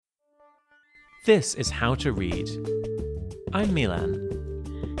This is How to Read. I'm Milan.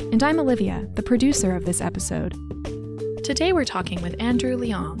 And I'm Olivia, the producer of this episode. Today we're talking with Andrew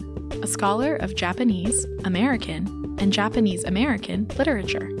Leong, a scholar of Japanese, American, and Japanese-American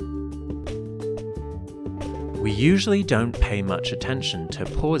literature. We usually don't pay much attention to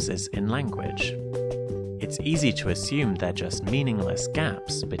pauses in language. It's easy to assume they're just meaningless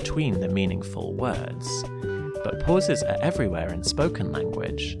gaps between the meaningful words. But pauses are everywhere in spoken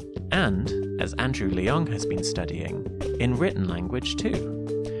language, and, as Andrew Leong has been studying, in written language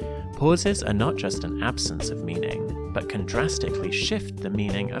too. Pauses are not just an absence of meaning, but can drastically shift the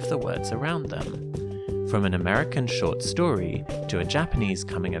meaning of the words around them. From an American short story to a Japanese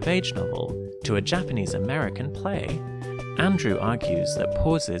coming-of-age novel to a Japanese-American play, Andrew argues that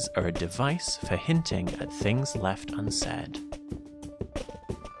pauses are a device for hinting at things left unsaid.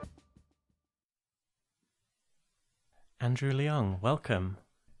 Andrew Leong, welcome.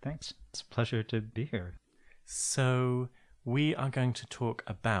 Thanks. It's a pleasure to be here. So, we are going to talk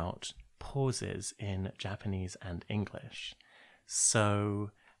about pauses in Japanese and English.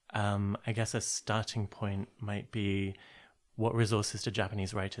 So, I guess a starting point might be, what resources do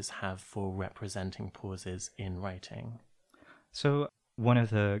Japanese writers have for representing pauses in writing? So, one of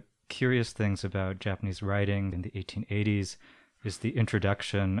the curious things about Japanese writing in the 1880s is the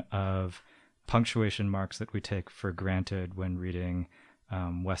introduction of punctuation marks that we take for granted when reading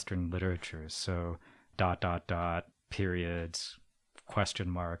Western literature. So dot, periods, question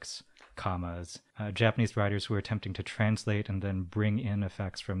marks, commas. Japanese writers who were attempting to translate and then bring in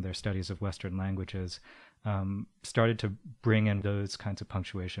effects from their studies of Western languages started to bring in those kinds of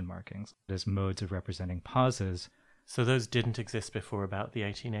punctuation markings as modes of representing pauses. So those didn't exist before about the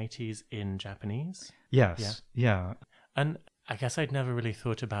 1880s in Japanese? Yes, yeah. And I guess I'd never really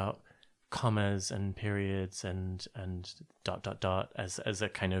thought about commas and periods and dot as a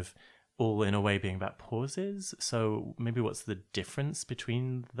kind of all in a way being about pauses. So maybe what's the difference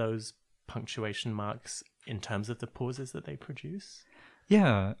between those punctuation marks in terms of the pauses that they produce?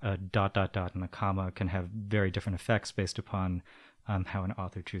 Yeah, a dot and a comma can have very different effects based upon how an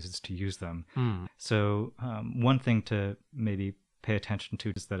author chooses to use them. So one thing to maybe pay attention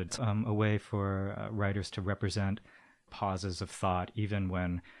to is that it's a way for writers to represent pauses of thought even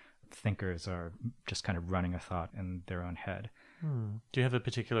when thinkers are just kind of running a thought in their own head. Do you have a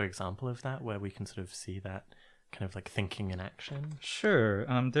particular example of that where we can sort of see that kind of like thinking in action? Sure.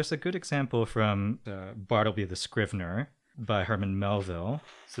 There's a good example from Bartleby the Scrivener by Herman Melville.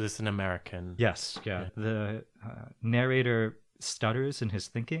 So this is an American. Yes, yeah. The narrator stutters in his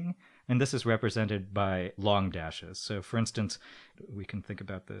thinking, and this is represented by long dashes. So for instance, we can think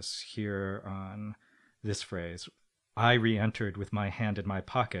about this here on this phrase: I re-entered with my hand in my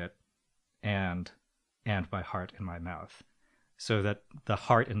pocket and my heart in my mouth. So that the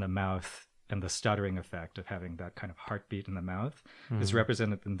heart in the mouth and the stuttering effect of having that kind of heartbeat in the mouth is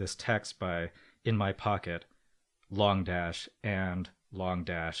represented in this text by in my pocket, long dash, and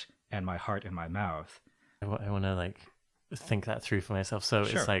my heart in my mouth. I want to like think that through for myself. So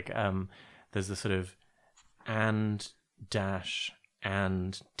Sure. It's like there's the sort of and dash.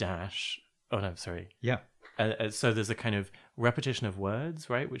 Oh no, sorry. Yeah. So there's a kind of repetition of words,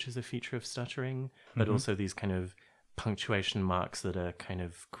 right, which is a feature of stuttering, but also these kind of punctuation marks that are kind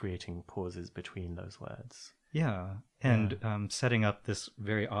of creating pauses between those words. Yeah. And setting up this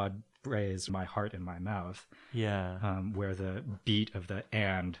very odd phrase, my heart in my mouth, where the beat of the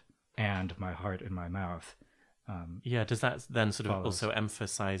and my heart in my mouth. Does that then sort of follows. also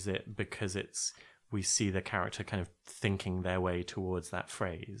emphasize it because we see the character kind of thinking their way towards that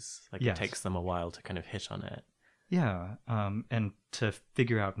phrase? Like Yes. It takes them a while to kind of hit on it. Yeah, and to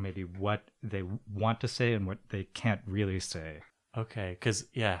figure out maybe what they want to say and what they can't really say. Okay, because,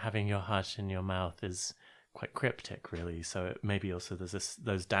 having your heart in your mouth is quite cryptic, really. So maybe also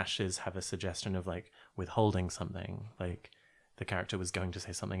those dashes have a suggestion of, like, withholding something. Like, the character was going to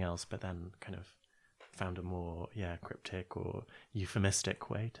say something else, but then kind of found a more, cryptic or euphemistic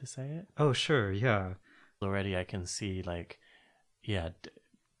way to say it. Oh, sure, yeah. Already I can see, like,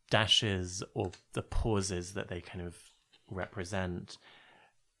 dashes or the pauses that they kind of represent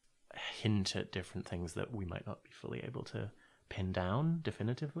hint at different things that we might not be fully able to pin down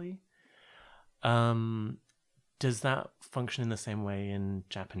definitively. Does that function in the same way in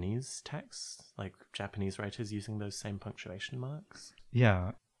Japanese texts, like Japanese writers using those same punctuation marks?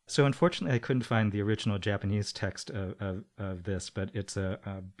 Yeah. So unfortunately, I couldn't find the original Japanese text of this, but it's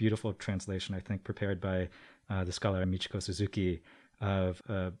a beautiful translation, I think, prepared by the scholar Michiko Suzuki of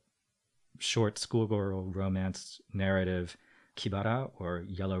a short schoolgirl romance narrative, Kibara, or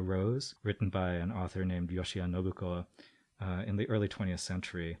Yellow Rose, written by an author named Yoshia Nobuko in the early 20th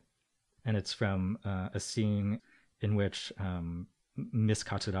century. And it's from a scene in which Miss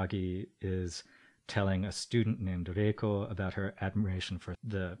Katsuragi is telling a student named Reiko about her admiration for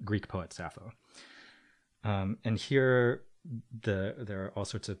the Greek poet Sappho. And here there are all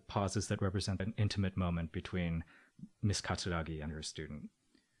sorts of pauses that represent an intimate moment between Miss Katsuragi and her student.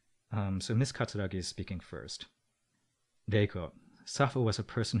 So Miss Katsuragi is speaking first. Reiko, Sappho was a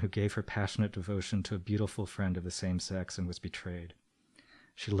person who gave her passionate devotion to a beautiful friend of the same sex and was betrayed.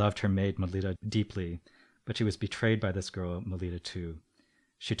 She loved her maid Melita deeply, but she was betrayed by this girl, Melita too.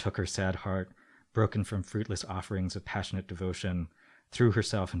 She took her sad heart, broken from fruitless offerings of passionate devotion, threw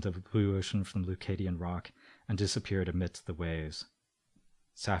herself into the blue ocean from Leucadian rock, and disappeared amidst the waves.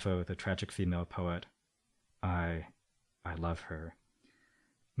 Sappho, the tragic female poet. I love her.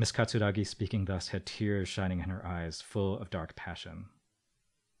 Miss Katsuragi, speaking thus, had tears shining in her eyes, full of dark passion.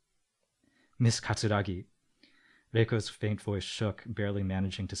 Miss Katsuragi. Reiko's faint voice shook, barely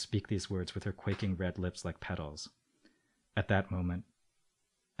managing to speak these words with her quaking red lips like petals. At that moment,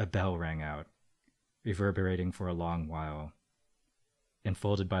 a bell rang out, reverberating for a long while.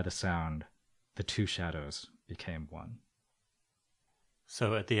 Enfolded by the sound, the two shadows became one.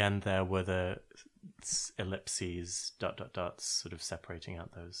 So at the end there were the ellipses, ... sort of separating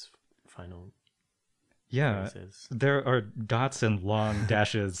out those final phrases. There are dots and long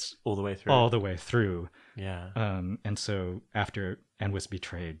dashes all the way through. All the way through. Yeah. And so after and was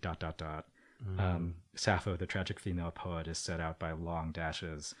betrayed, ... Sappho, the tragic female poet, is set out by long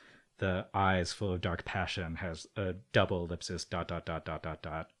dashes. The eyes full of dark passion has a double ellipsis, ...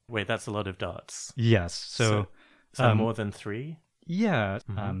 Wait, that's a lot of dots. Yes. So more than 3? Yeah.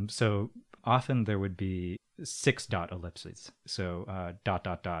 So often there would be 6 dot ellipses. So ...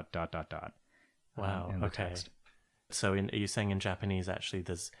 Wow. in the Okay. text. So are you saying in Japanese actually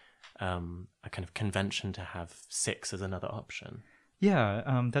there's a kind of convention to have 6 as another option?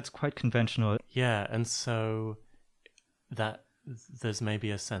 Yeah, that's quite conventional. Yeah, and so that there's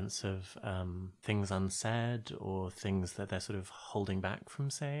maybe a sense of things unsaid or things that they're sort of holding back from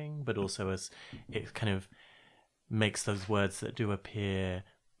saying, but also as it kind of makes those words that do appear,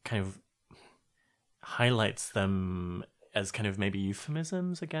 kind of highlights them as kind of maybe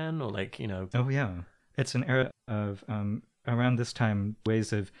euphemisms again, or like, you know. Oh, yeah. It's an era of, around this time,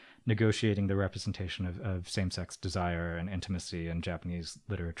 ways of negotiating the representation of same-sex desire and intimacy in Japanese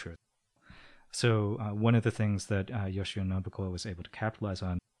literature. So one of the things that Yoshio Nobuko was able to capitalize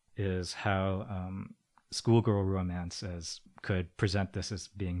on is how schoolgirl romance could present this as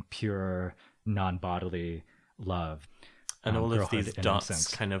being pure, non-bodily love. And all of these dots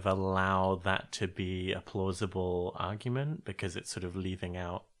innocence. kind of allow that to be a plausible argument because it's sort of leaving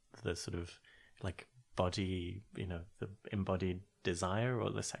out the sort of like body, you know, the embodied desire or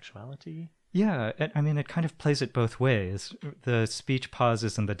the sexuality. Yeah, I mean, it kind of plays it both ways. The speech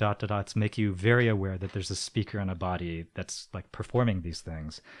pauses and the ... dots make you very aware that there's a speaker and a body that's like performing these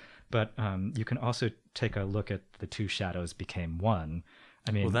things. But you can also take a look at the two shadows became one.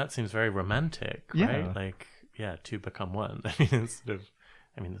 I mean, well, that seems very romantic, right? Yeah. Like, yeah, two become one. I mean, it's sort of,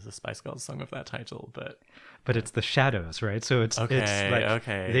 I mean, there's a Spice Girls song of that title, but it's the shadows, right? So it's okay, it's like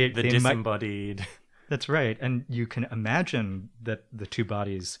okay, the disembodied. That's right, and you can imagine that the two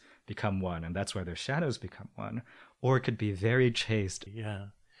bodies become one, and that's why their shadows become one. Or it could be very chaste. Yeah.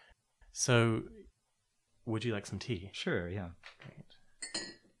 So, would you like some tea? Sure. Yeah. Great.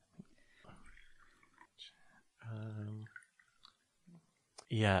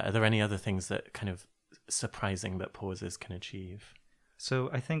 Yeah. Are there any other things that kind of surprising that pauses can achieve? So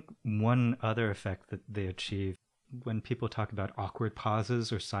I think one other effect that they achieve when people talk about awkward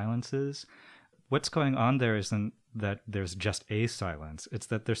pauses or silences, what's going on there isn't that there's just a silence. It's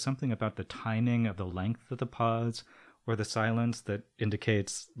that there's something about the timing of the length of the pause or the silence that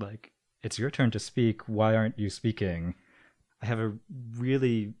indicates, like, it's your turn to speak. Why aren't you speaking? I have a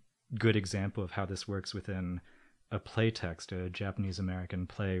really good example of how this works within a play text, a Japanese-American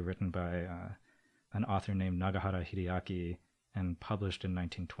play written by an author named Nagahara Hideaki and published in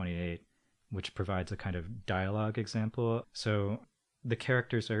 1928, which provides a kind of dialogue example. So the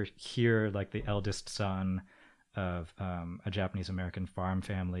characters are here like the eldest son of a Japanese-American farm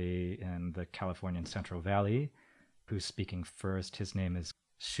family in the Californian Central Valley, who's speaking first. His name is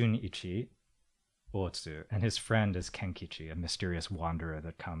Shunichi Otsu, and his friend is Kenkichi, a mysterious wanderer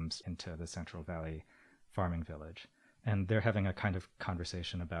that comes into the Central Valley farming village. And they're having a kind of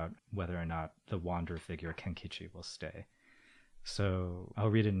conversation about whether or not the wanderer figure Kenkichi will stay. So I'll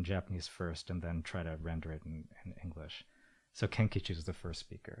read it in Japanese first and then try to render it in English. So Kenkichi is the first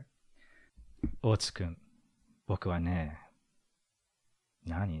speaker. Otsu-kun, boku wa ne.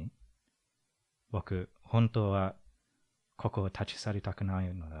 Nani? Boku, hontou wa koko o tachisaritaku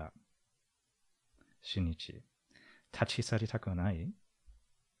nai no da. Shunichi. 立ち去りたくない?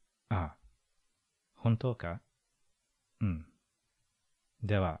 あ、本当か? うん。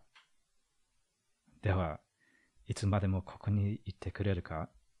では、いつまでもここにいてくれるか?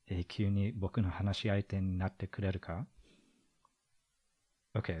 永久に僕の話し相手になってくれるか?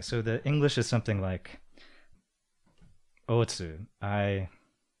 Okay, so the English is something like, Otsu,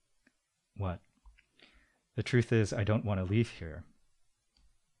 what? The truth is, I don't want to leave here.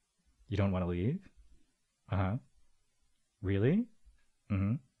 You don't want to leave? Uh-huh. Really?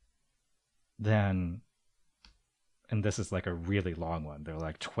 Mm-hmm. Then, and this is like a really long one. There are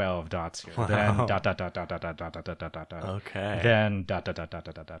like 12 dots here. Wow. Then dot, dot, dot, dot, dot, dot, dot, dot, dot, dot, dot. Okay. Then dot, dot, dot, dot,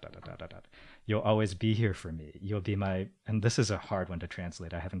 dot, dot, dot, dot, dot, dot, dot. You'll always be here for me. You'll be my, and this is a hard one to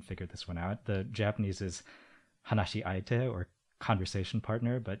translate. I haven't figured this one out. The Japanese is hanashi aite, or conversation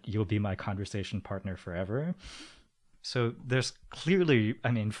partner, but you'll be my conversation partner forever. So there's clearly,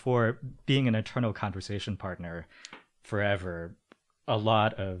 I mean, for being an eternal conversation partner forever, a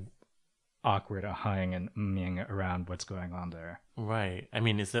lot of awkward ahhing and mming around what's going on there. Right. I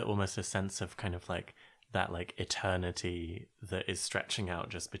mean, is there almost a sense of kind of like that like eternity that is stretching out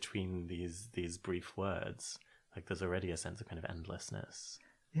just between these brief words? Like there's already a sense of kind of endlessness.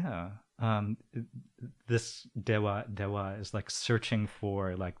 Yeah. This dewa is like searching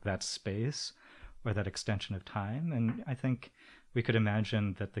for like that space or that extension of time. And I think we could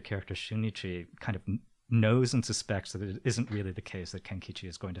imagine that the character Shunichi kind of knows and suspects that it isn't really the case that Kenkichi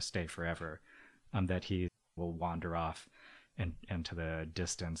is going to stay forever, that he will wander off into the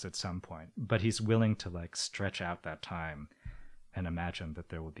distance at some point. But he's willing to like stretch out that time and imagine that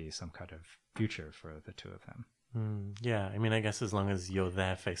there will be some kind of future for the two of them. Yeah, I mean, I guess as long as you're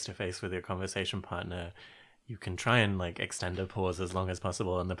there face to face with your conversation partner, you can try and like extend a pause as long as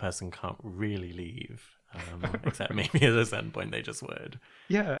possible, and the person can't really leave, except maybe at a certain point they just would.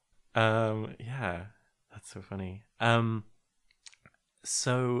 Yeah. Yeah, that's so funny.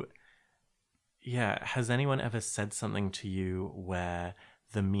 So, yeah, has anyone ever said something to you where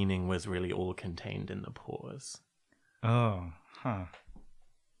the meaning was really all contained in the pause? Oh, huh.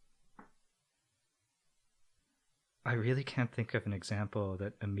 I really can't think of an example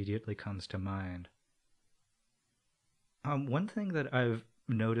that immediately comes to mind. One thing that I've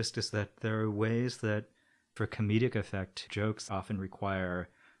noticed is that there are ways that, for comedic effect, jokes often require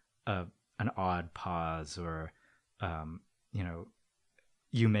an odd pause, or,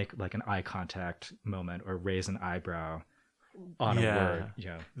 you make like an eye contact moment or raise an eyebrow on a word.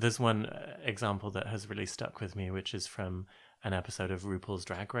 Yeah. There's one example that has really stuck with me, which is from an episode of RuPaul's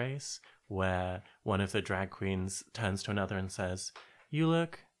Drag Race, where one of the drag queens turns to another and says, "You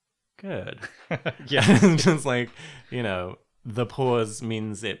look good." Yeah. Just like, the pause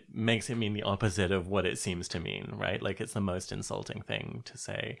makes it mean the opposite of what it seems to mean, right? Like it's the most insulting thing to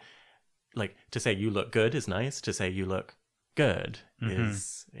say. Like to say you look good is nice. To say you look good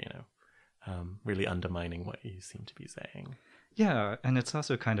is, really undermining what you seem to be saying. Yeah. And it's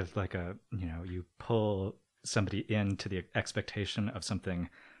also kind of like you pull somebody into the expectation of something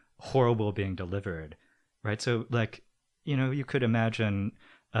horrible being delivered, right? So like, you could imagine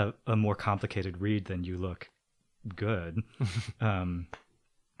a more complicated read than "you look good" going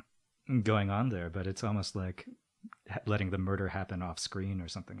on there, but it's almost like letting the murder happen off screen or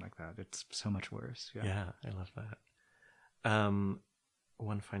something like that. It's so much worse. Yeah, I love that.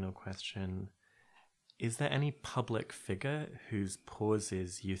 One final question. Is there any public figure whose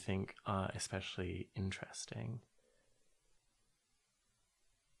pauses you think are especially interesting?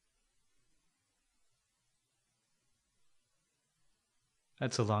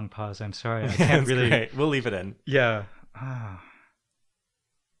 That's a long pause. I'm sorry. I can't really. Great. We'll leave it in. Yeah.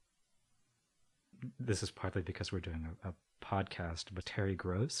 This is partly because we're doing a podcast with Terry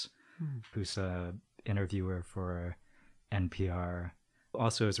Gross, who's a interviewer for NPR.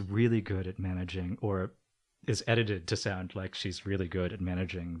 Also is really good at managing, or is edited to sound like she's really good at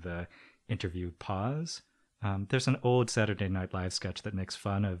managing the interview pause. There's an old Saturday Night Live sketch that makes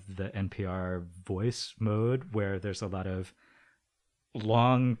fun of the NPR voice mode, where there's a lot of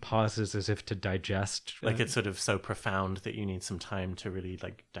long pauses as if to digest. Like it's sort of so profound that you need some time to really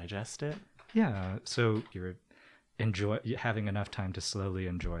like digest it. Yeah, so you're having enough time to slowly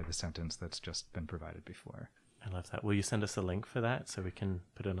enjoy the sentence that's just been provided before. I love that. Will you send us a link for that so we can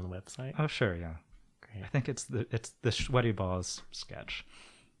put it on the website? Oh, sure, yeah. Great. I think it's the Sweaty Balls sketch.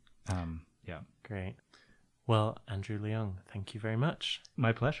 Yeah. Great. Well, Andrew Leong, thank you very much.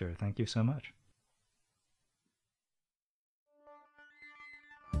 My pleasure. Thank you so much.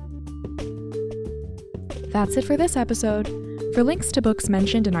 That's it for this episode. For links to books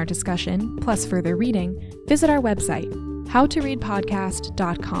mentioned in our discussion, plus further reading, visit our website,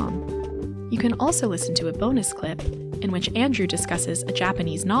 howtoreadpodcast.com. You can also listen to a bonus clip in which Andrew discusses a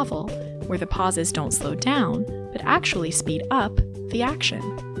Japanese novel where the pauses don't slow down, but actually speed up the action.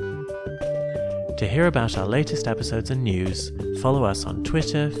 To hear about our latest episodes and news, follow us on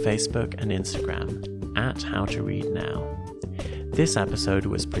Twitter, Facebook, and Instagram @HowToReadNow. This episode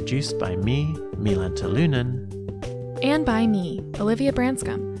was produced by me, Milan Talunen, and by me, Olivia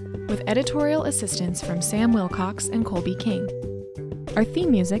Branscombe, with editorial assistance from Sam Wilcox and Colby King. Our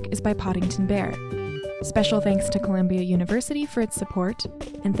theme music is by Poddington Bear. Special thanks to Columbia University for its support,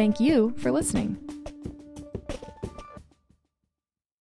 and thank you for listening.